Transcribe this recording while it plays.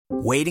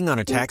Waiting on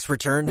a tax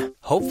return?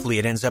 Hopefully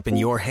it ends up in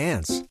your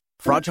hands.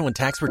 Fraudulent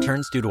tax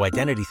returns due to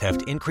identity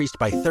theft increased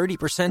by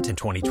 30% in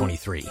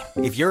 2023.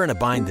 If you're in a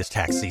bind this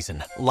tax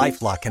season,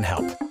 LifeLock can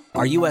help.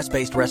 Our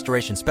U.S.-based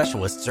restoration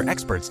specialists are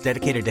experts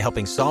dedicated to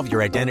helping solve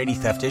your identity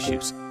theft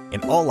issues.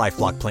 And all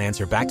LifeLock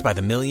plans are backed by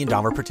the $1 Million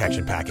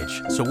Protection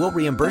Package. So we'll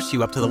reimburse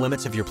you up to the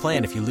limits of your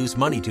plan if you lose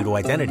money due to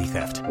identity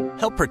theft.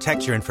 Help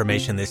protect your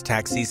information this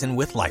tax season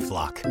with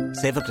LifeLock.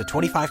 Save up to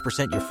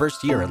 25% your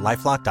first year at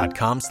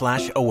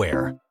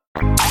LifeLock.com/aware.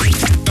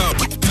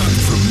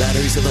 For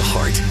matters of the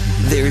heart,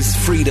 there's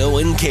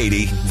Frito and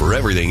Katie. For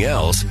everything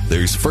else,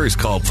 there's First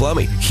Call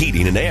Plumbing,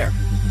 Heating and Air.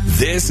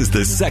 This is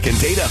the second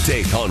date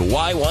update on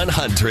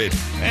Y100.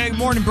 Hey, good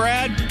morning,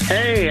 Brad.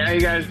 Hey, how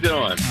you guys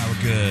doing?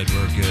 We're good.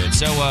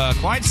 So,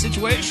 quite a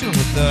situation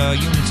with you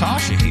and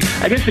Natasha here.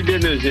 I guess the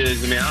good news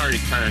is, I already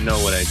kind of know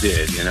what I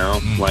did, you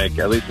know? Like,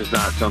 at least it's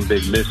not some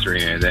big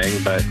mystery or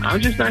anything, but I'm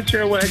just not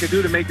sure what I could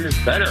do to make this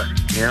better.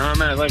 You know,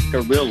 I'm at, like,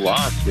 a real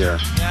loss here.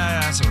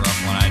 Yeah, that's a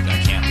rough one.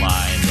 I can't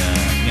lie. And,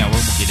 we'll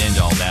get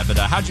into all that, but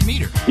how'd you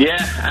meet her? Yeah,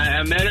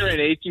 I met her at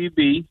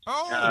HEB.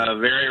 Oh.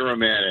 Very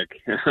romantic.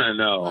 I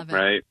know,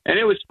 right? And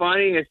it was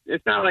funny.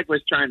 It's not like I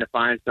was trying to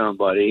find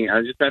somebody. I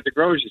was just at the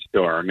grocery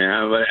store,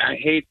 man. I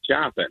hate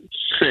shopping.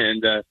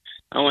 And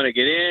I want to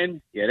get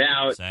in, get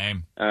out.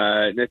 Same.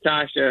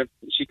 Natasha,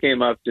 she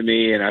came up to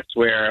me, and I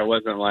swear I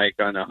wasn't like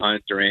on a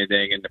hunt or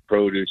anything in the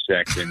produce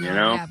section, you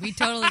know? Yeah, we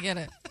totally get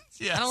it.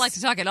 Yes. I don't like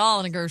to talk at all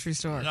in a grocery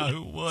store. No,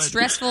 who would?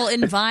 Stressful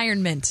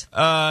environment.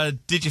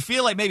 Did you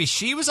feel like maybe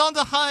she was on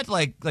the hunt,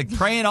 like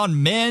preying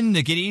on men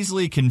that get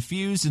easily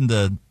confused in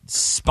the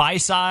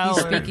spice aisle?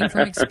 Speaking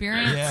from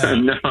experience? Yeah.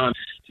 No,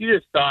 she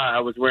just thought I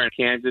was wearing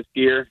Kansas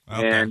gear,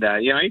 and I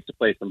used to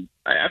play some.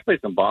 I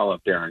played some ball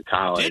up there in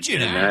college. Did you?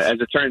 And,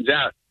 as it turns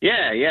out,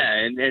 yeah,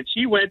 and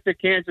she went to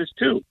Kansas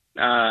too.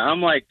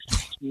 I'm like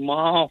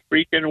small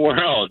freaking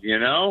world, you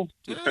know.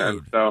 Dude.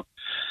 So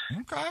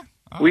okay.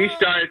 We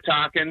started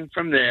talking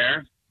from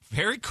there.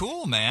 Very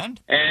cool, man.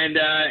 And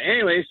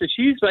anyway, so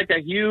she's like a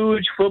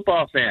huge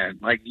football fan,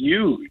 like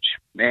huge.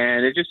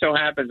 And it just so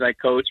happens I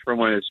coach for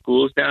one of the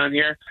schools down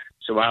here.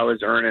 So I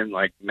was earning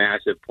like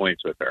massive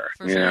points with her,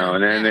 For you sure. know,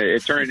 and then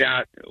it turned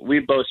out we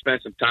both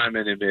spent some time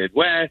in the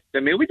Midwest. I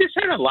mean, we just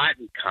had a lot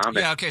in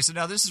common. Yeah, okay, so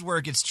now this is where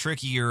it gets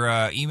tricky.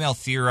 Your email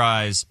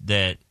theorized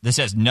that this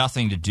has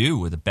nothing to do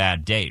with a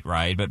bad date,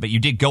 right? But you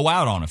did go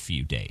out on a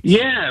few dates.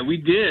 Yeah, we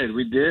did.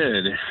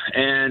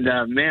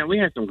 And, man, we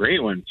had some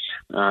great ones.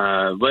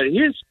 But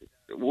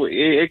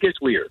it gets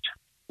weird.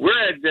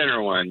 We're at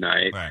dinner one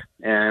night, right,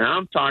 and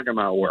I'm talking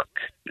about work.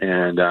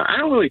 And I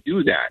don't really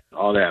do that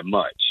all that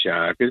much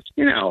because,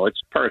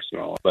 it's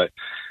personal. But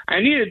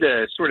I needed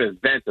to sort of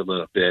vent a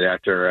little bit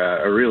after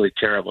a really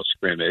terrible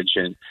scrimmage.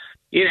 And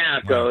you know how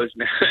it goes,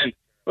 man.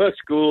 Well,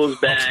 school's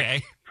back.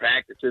 Okay.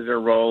 Practices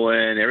are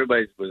rolling.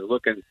 Everybody was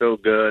looking so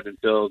good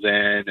until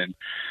then.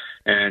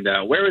 And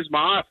where was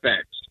my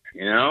offense?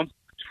 You know,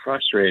 it's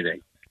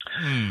frustrating.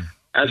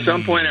 At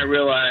some point, I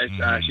realized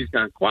she's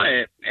gone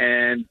quiet,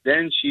 and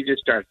then she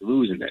just starts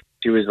losing it.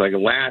 She was like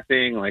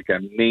laughing like a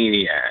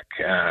maniac,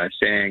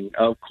 saying,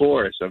 "Of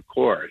course."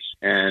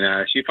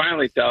 And she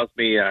finally tells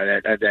me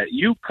that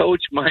you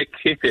coach my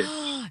kids.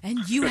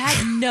 And you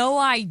had no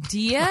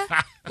idea?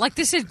 Like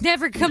this had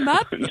never come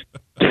up?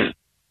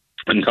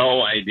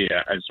 No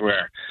idea, I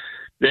swear.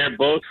 They're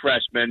both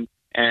freshmen,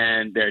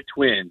 and they're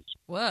twins.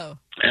 Whoa.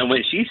 And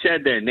when she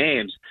said their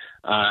names,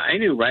 I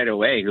knew right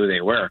away who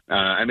they were.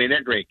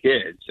 They're great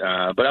kids.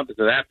 But up to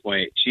that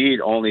point, she'd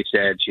only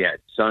said she had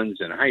sons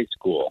in high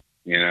school.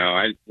 You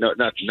know,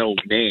 no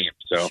names.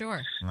 So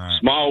Sure. Right.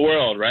 Small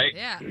world, right?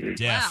 Yeah. Def.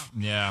 Wow.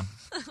 Yeah.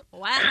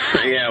 Wow.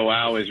 Yeah,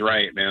 wow is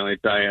right, man. Let me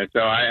tell you. So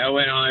I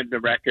went on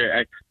the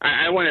record.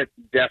 I want to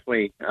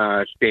definitely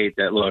state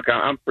that, look,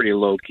 I'm a pretty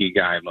low-key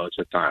guy most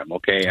of the time,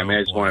 okay? I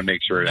just want to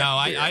make sure that...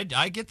 No,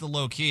 I get the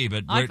low-key,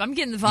 but... I'm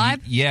getting the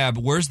vibe. Yeah,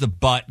 but where's the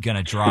butt going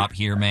to drop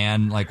here,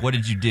 man? Like, what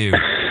did you do?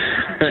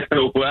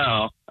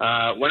 Well,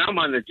 when I'm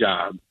on the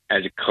job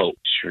as a coach,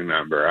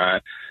 remember,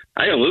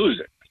 I can lose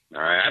it.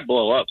 All right, I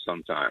blow up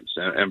sometimes,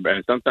 and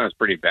sometimes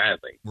pretty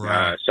badly.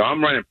 Right. So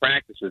I'm running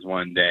practices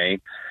one day,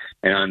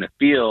 and on the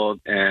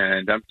field,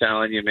 and I'm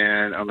telling you,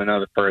 man, I'm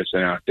another person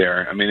out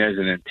there. There's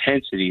an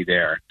intensity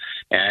there.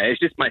 It's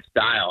just my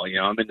style, you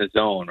know. I'm in the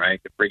zone, right,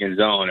 the freaking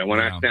zone. And when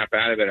I snap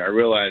out of it, I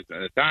realize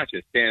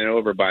Natasha's standing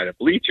over by the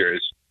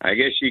bleachers. I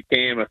guess she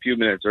came a few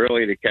minutes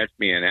early to catch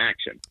me in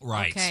action.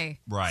 Right. Okay.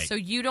 Right. So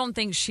you don't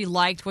think she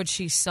liked what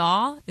she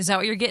saw? Is that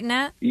what you're getting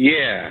at?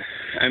 Yeah.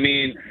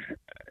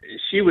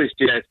 She was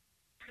just,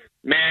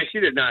 man, she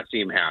did not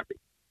seem happy.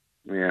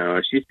 You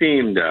know, she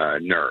seemed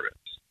nervous.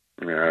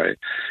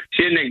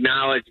 She didn't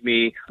acknowledge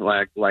me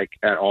like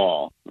at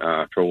all,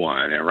 for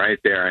one. And right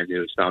there, I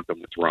knew something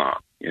was wrong.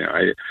 You know,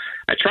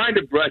 I tried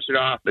to brush it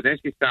off, but then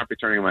she stopped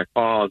returning my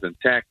calls and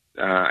texts.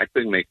 I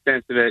couldn't make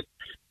sense of it.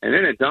 And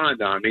then it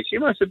dawned on me, she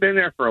must have been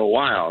there for a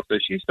while. So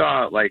she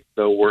saw like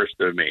the worst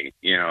of me,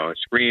 you know,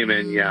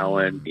 screaming,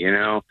 yelling, you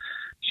know.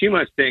 She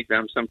must think that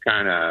I'm some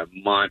kind of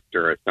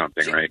monster or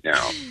something right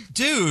now.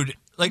 Dude,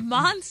 Like,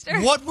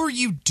 monster. What were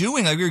you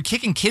doing? Like, you were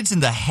kicking kids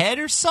in the head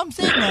or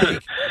something?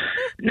 Like,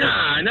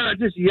 No,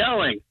 just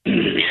yelling.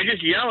 Yeah,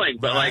 just yelling,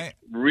 but like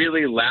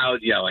really loud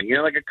yelling.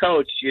 Like a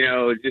coach,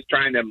 just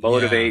trying to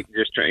motivate,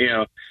 just trying,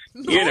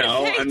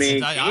 I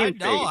mean,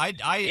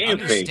 I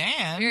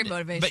understand. Very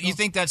motivational. But you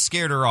think that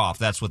scared her off?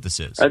 That's what this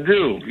is. I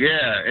do,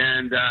 yeah.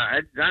 And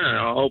I don't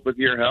know. I hope with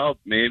your help,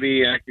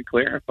 maybe I can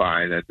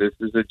clarify that this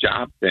is a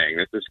job thing.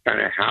 This is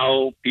kind of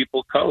how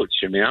people coach.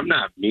 I mean, I'm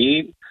not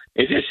mean.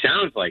 It just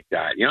sounds like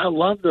that. I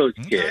love those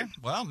kids.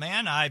 Well,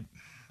 man,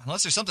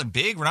 unless there's something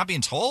big we're not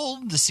being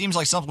told, this seems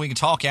like something we can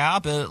talk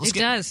out. But let's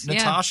get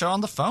Natasha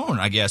on the phone,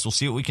 I guess. We'll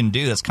see what we can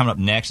do. That's coming up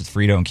next with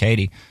Frito and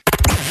Katie.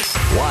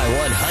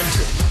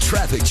 Y100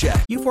 Traffic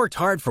Check. You've worked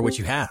hard for what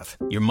you have.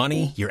 Your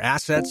money, your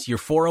assets, your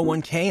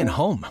 401k, and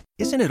home.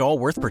 Isn't it all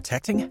worth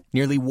protecting?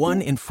 Nearly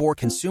 1 in 4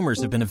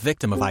 consumers have been a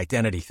victim of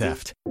identity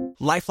theft.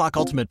 LifeLock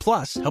Ultimate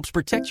Plus helps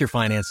protect your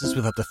finances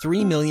with up to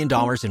 $3 million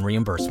in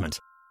reimbursement.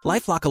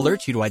 LifeLock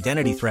alerts you to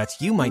identity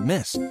threats you might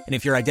miss. And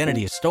if your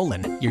identity is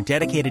stolen, your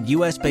dedicated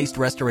U.S.-based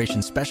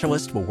restoration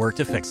specialist will work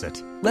to fix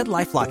it. Let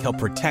LifeLock help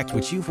protect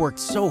what you've worked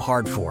so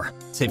hard for.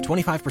 Save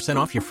 25%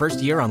 off your first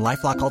year on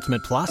LifeLock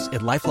Ultimate Plus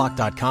at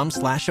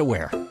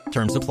LifeLock.com/aware.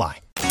 Terms apply.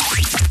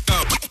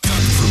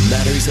 For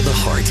matters of the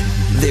heart,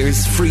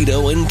 there's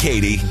Frito and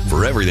Katie.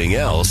 For everything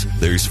else,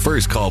 there's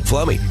First Call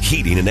Plumbing,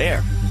 Heating and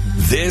Air.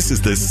 This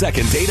is the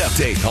second date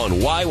update on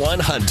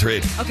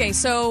Y100. Okay,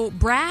 so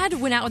Brad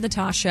went out with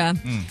Natasha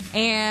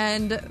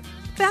and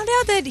found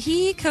out that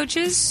he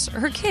coaches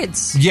her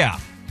kids. Yeah,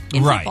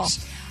 in right.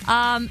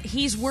 Football.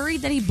 He's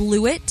worried that he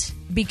blew it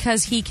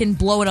because he can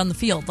blow it on the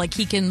field. Like,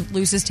 he can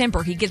lose his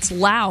temper. He gets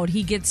loud.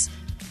 He gets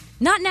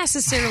not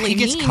necessarily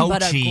mean,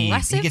 but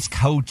aggressive. He gets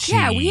coachy.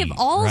 Yeah, we have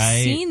all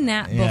seen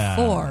that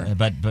before.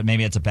 But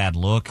maybe it's a bad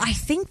look. I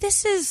think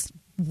this is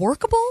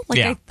workable.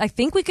 Like, I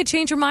think we could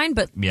change her mind,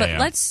 but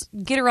let's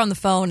get her on the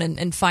phone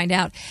and find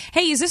out.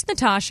 Hey, is this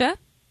Natasha?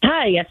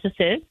 Hi, yes, this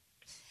is.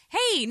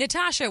 Hey,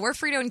 Natasha, we're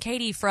Frito and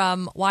Katie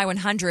from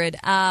Y100,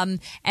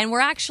 and we're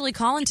actually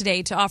calling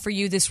today to offer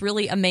you this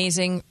really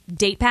amazing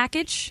date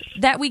package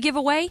that we give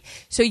away.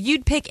 So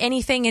you'd pick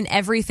anything and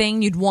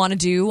everything you'd want to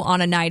do on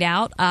a night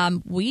out.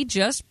 We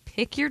just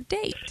pick your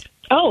date.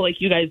 Oh, like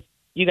you guys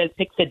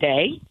pick the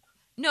day?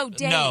 No,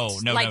 date. No,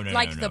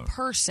 the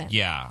person.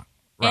 Yeah,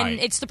 right.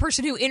 And it's the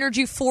person who entered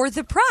you for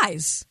the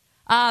prize.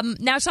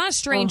 Now, it's not a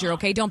stranger,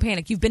 okay? Don't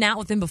panic. You've been out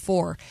with him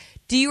before.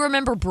 Do you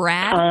remember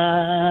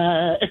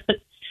Brad?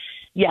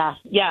 Yeah,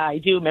 I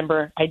do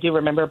remember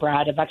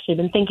Brad. I've actually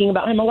been thinking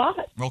about him a lot.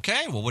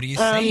 Okay, well, what do you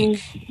think?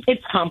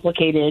 It's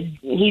complicated.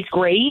 He's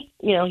great.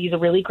 He's a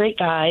really great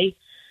guy.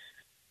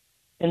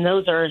 And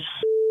those are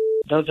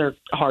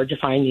hard to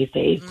find these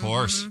days. Of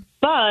course.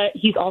 But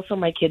he's also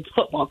my kid's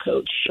football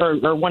coach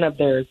or one of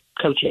their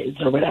coaches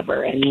or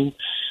whatever. And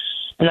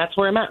that's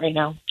where I'm at right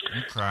now.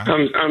 Okay.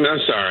 I'm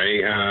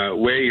sorry.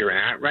 Where you're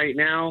at right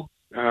now?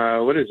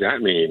 What does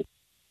that mean?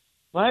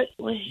 What?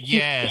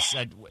 Yes,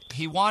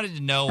 he wanted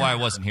to know why I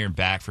wasn't hearing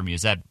back from you.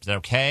 Is that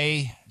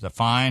okay? Is that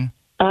fine?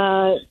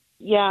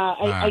 Yeah.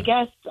 I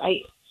guess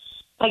I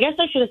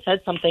should have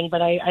said something,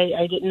 but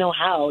I didn't know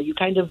how. You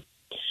kind of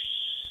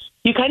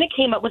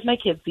came up with my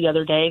kids the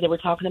other day. They were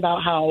talking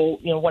about how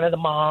one of the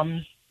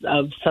moms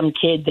of some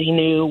kid they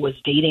knew was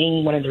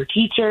dating one of their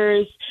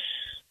teachers.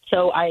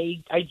 So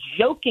I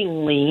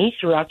jokingly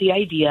threw out the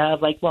idea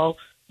of like, well,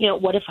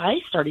 what if I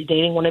started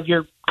dating one of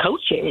your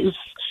coaches?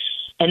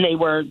 And they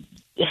were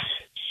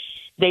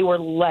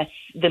less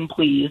than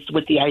pleased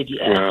with the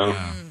idea.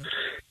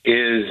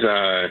 Is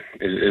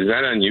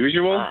that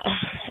unusual?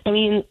 I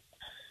mean,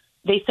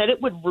 they said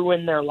it would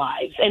ruin their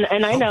lives,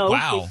 and I know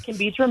this can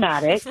be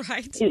dramatic.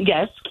 Right?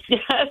 Yes,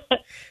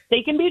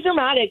 they can be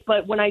dramatic.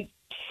 But when I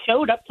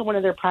showed up to one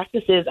of their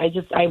practices,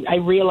 I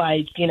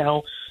realized,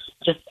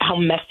 just how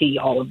messy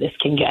all of this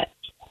can get.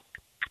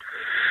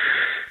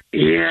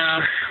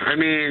 Yeah, I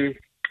mean,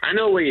 I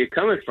know where you're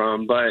coming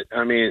from, but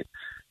I mean,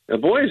 the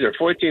boys are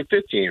 14,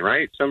 15,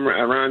 right?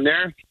 Somewhere around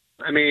there.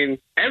 I mean,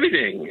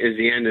 everything is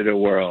the end of the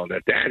world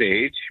at that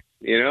age.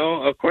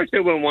 Of course they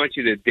wouldn't want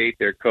you to date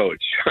their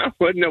coach. I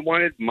wouldn't have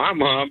wanted my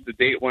mom to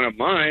date one of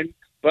mine.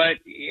 But,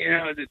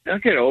 they'll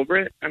get over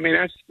it. I mean,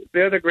 that's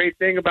the other great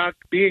thing about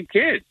being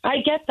kids.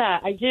 I get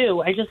that. I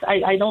do. I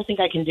don't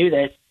think I can do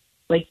this.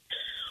 Like,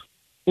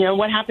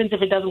 what happens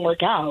if it doesn't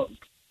work out?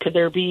 Could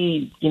there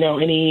be,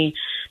 any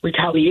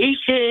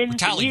retaliation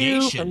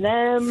from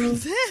them?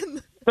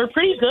 They're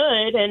pretty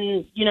good,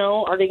 and,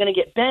 are they going to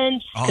get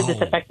benched? Could this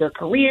affect their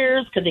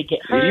careers? Could they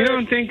get hurt? You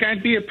don't think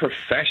I'd be a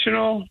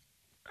professional?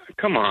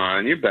 Come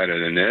on, you're better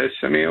than this.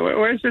 I mean,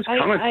 where's this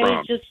coming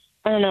from?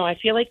 I don't know. I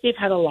feel like they've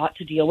had a lot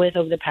to deal with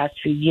over the past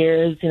few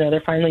years.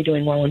 They're finally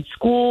doing well in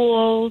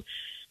school.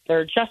 They're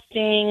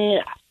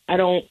adjusting. I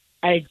don't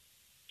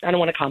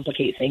want to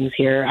complicate things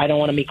here. I don't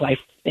want to make life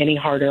any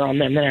harder on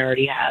them than I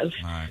already have.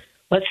 All right.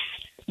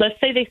 Let's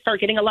say they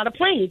start getting a lot of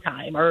playing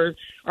time, or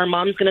our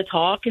mom's going to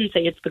talk and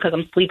say it's because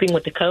I'm sleeping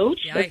with the coach.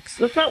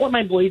 That's not what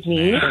my boys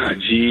need.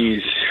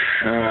 Jeez.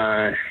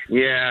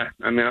 Yeah.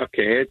 I mean,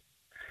 okay.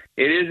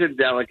 it is a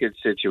delicate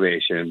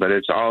situation, but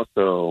it's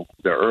also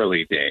the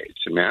early days.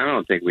 I mean, I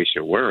don't think we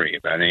should worry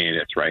about any of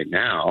this right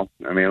now.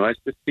 I mean, let's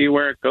just see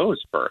where it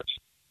goes first.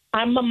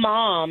 I'm a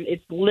mom.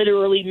 It's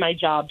literally my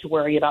job to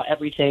worry about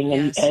everything,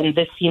 and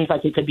this seems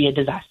like it could be a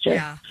disaster.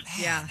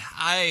 Yeah.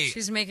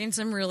 She's making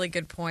some really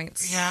good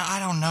points. Yeah, I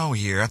don't know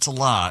here. That's a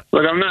lot.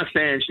 Look, I'm not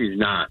saying she's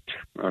not,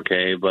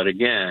 okay? But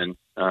again,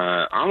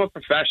 I'm a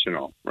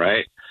professional,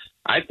 right?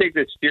 I take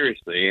this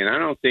seriously, and I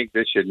don't think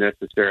this should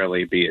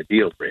necessarily be a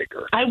deal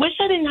breaker. I wish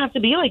I didn't have to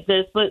be like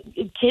this, but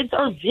kids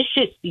are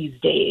vicious these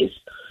days.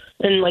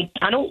 And,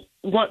 I don't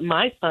want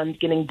my sons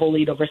getting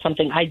bullied over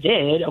something I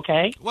did,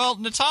 okay? Well,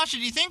 Natasha,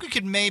 do you think we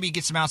could maybe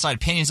get some outside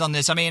opinions on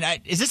this? I mean,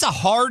 is this a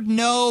hard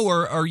no,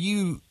 or are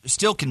you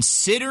still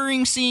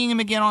considering seeing him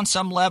again on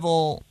some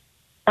level?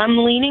 I'm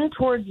leaning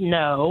towards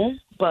no,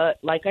 but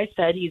like I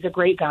said, he's a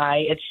great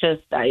guy. It's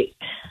just,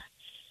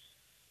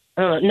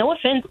 no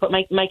offense, but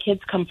my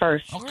kids come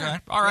first. Okay.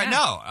 All right.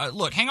 Yeah. No.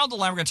 Look, hang on the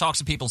line. We're going to talk to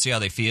some people and see how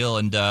they feel,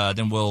 and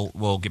then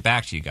we'll get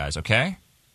back to you guys, okay?